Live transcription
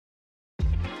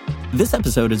This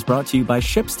episode is brought to you by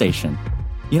ShipStation.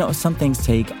 You know, some things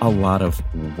take a lot of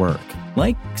work,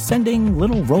 like sending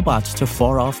little robots to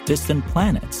far-off distant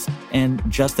planets. And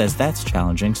just as that's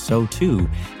challenging, so too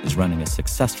is running a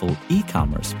successful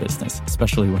e-commerce business,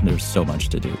 especially when there's so much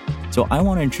to do. So I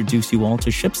want to introduce you all to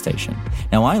ShipStation.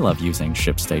 Now, I love using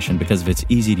ShipStation because of its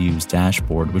easy-to-use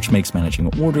dashboard, which makes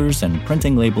managing orders and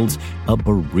printing labels a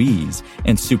breeze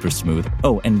and super smooth.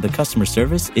 Oh, and the customer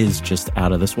service is just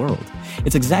out of this world.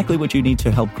 It's exactly what you need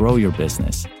to help grow your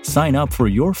business. Sign up for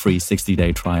your free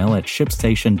 60-day trial at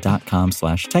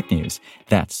shipstation.com/technews.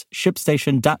 That's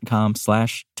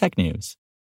shipstation.com/technews.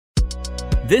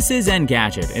 This is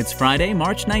Engadget. It's Friday,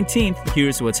 March 19th.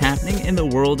 Here's what's happening in the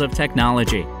world of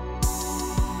technology.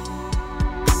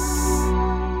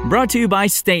 Brought to you by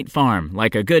State Farm.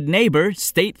 Like a good neighbor,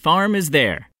 State Farm is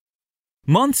there.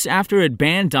 Months after it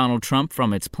banned Donald Trump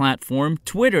from its platform,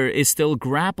 Twitter is still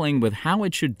grappling with how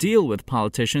it should deal with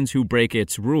politicians who break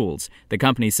its rules. The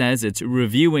company says it's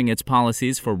reviewing its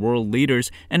policies for world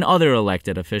leaders and other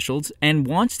elected officials and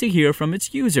wants to hear from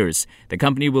its users. The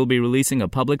company will be releasing a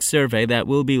public survey that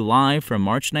will be live from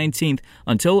March 19th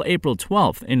until April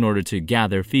 12th in order to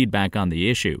gather feedback on the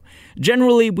issue.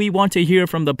 Generally, we want to hear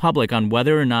from the public on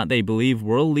whether or not they believe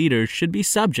world leaders should be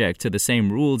subject to the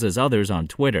same rules as others on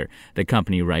Twitter, the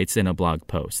company writes in a blog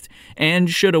post. And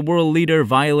should a world leader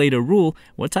violate a rule,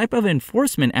 what type of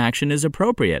enforcement action is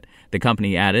appropriate? The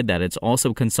company added that it's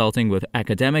also consulting with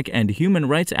academic and human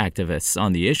rights activists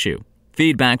on the issue.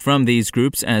 Feedback from these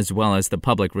groups, as well as the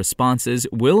public responses,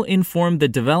 will inform the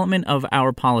development of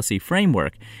our policy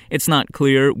framework. It's not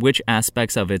clear which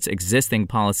aspects of its existing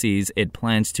policies it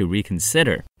plans to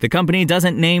reconsider. The company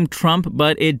doesn't name Trump,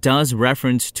 but it does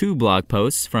reference two blog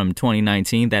posts from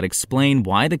 2019 that explain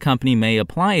why the company may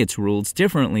apply its rules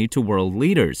differently to world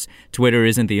leaders. Twitter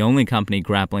isn't the only company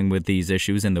grappling with these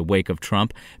issues in the wake of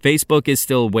Trump. Facebook is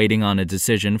still waiting on a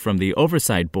decision from the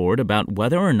Oversight Board about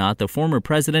whether or not the former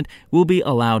president will be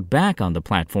allowed back on the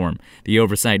platform. The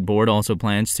Oversight Board also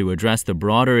plans to address the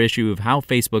broader issue of how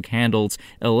Facebook handles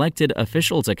elected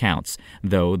officials' accounts,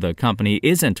 though the company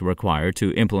isn't required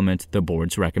to implement the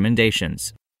board's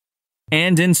recommendations.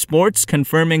 And in sports,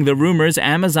 confirming the rumors,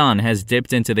 Amazon has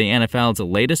dipped into the NFL's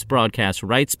latest broadcast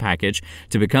rights package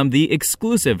to become the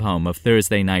exclusive home of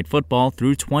Thursday Night Football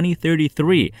through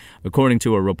 2033. According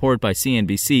to a report by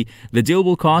CNBC, the deal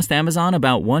will cost Amazon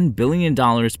about $1 billion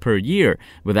per year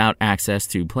without access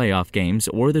to playoff games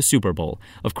or the Super Bowl.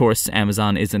 Of course,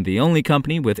 Amazon isn't the only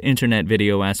company with internet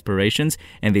video aspirations,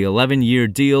 and the 11-year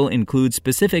deal includes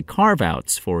specific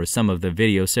carve-outs for some of the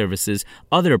video services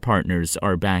other partners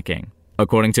are backing.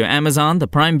 According to Amazon, the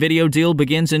Prime Video deal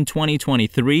begins in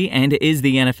 2023 and is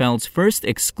the NFL's first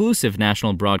exclusive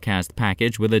national broadcast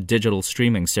package with a digital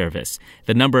streaming service.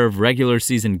 The number of regular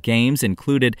season games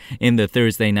included in the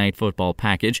Thursday Night Football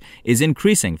package is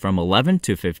increasing from 11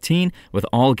 to 15, with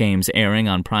all games airing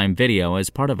on Prime Video as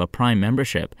part of a Prime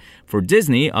membership. For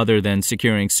Disney, other than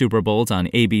securing Super Bowls on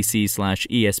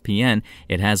ABC/ESPN,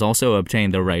 it has also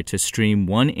obtained the right to stream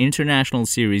one international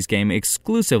series game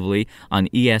exclusively on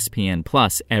ESPN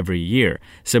Plus every year.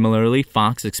 Similarly,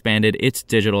 Fox expanded its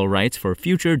digital rights for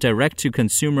future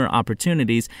direct-to-consumer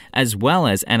opportunities as well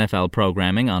as NFL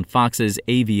programming on Fox's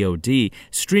AVOD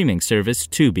streaming service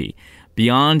Tubi.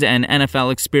 Beyond an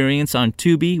NFL experience on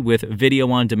Tubi with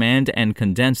video on demand and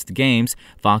condensed games,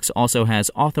 Fox also has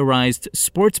authorized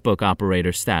sportsbook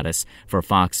operator status for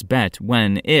Fox Bet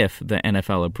if the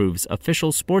NFL approves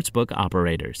official sportsbook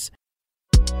operators.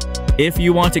 If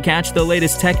you want to catch the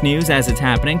latest tech news as it's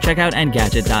happening, check out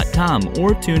Engadget.com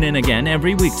or tune in again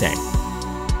every weekday.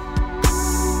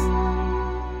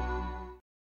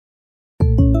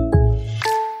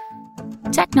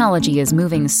 Technology is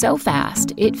moving so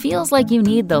fast, it feels like you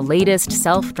need the latest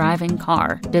self-driving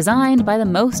car designed by the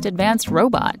most advanced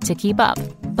robot to keep up.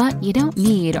 But you don't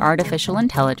need artificial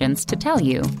intelligence to tell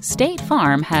you State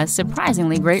Farm has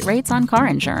surprisingly great rates on car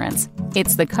insurance.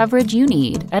 It's the coverage you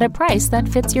need at a price that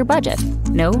fits your budget.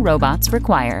 No robots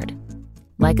required.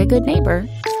 Like a good neighbor,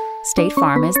 State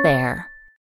Farm is there.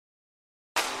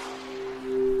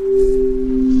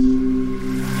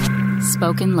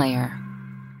 SpokenLayer.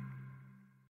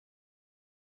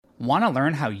 Want to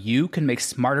learn how you can make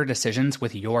smarter decisions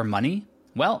with your money?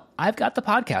 Well, I've got the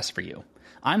podcast for you.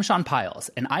 I'm Sean Piles,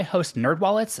 and I host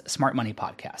NerdWallet's Smart Money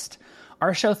Podcast.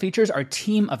 Our show features our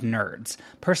team of nerds,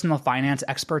 personal finance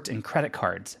experts in credit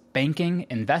cards, banking,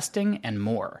 investing, and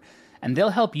more. And they'll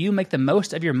help you make the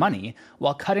most of your money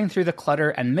while cutting through the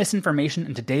clutter and misinformation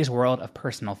in today's world of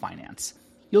personal finance.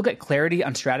 You'll get clarity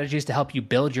on strategies to help you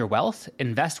build your wealth,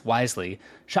 invest wisely,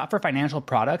 shop for financial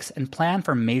products, and plan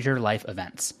for major life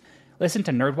events. Listen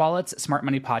to NerdWallet's Smart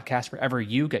Money Podcast wherever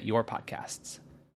you get your podcasts.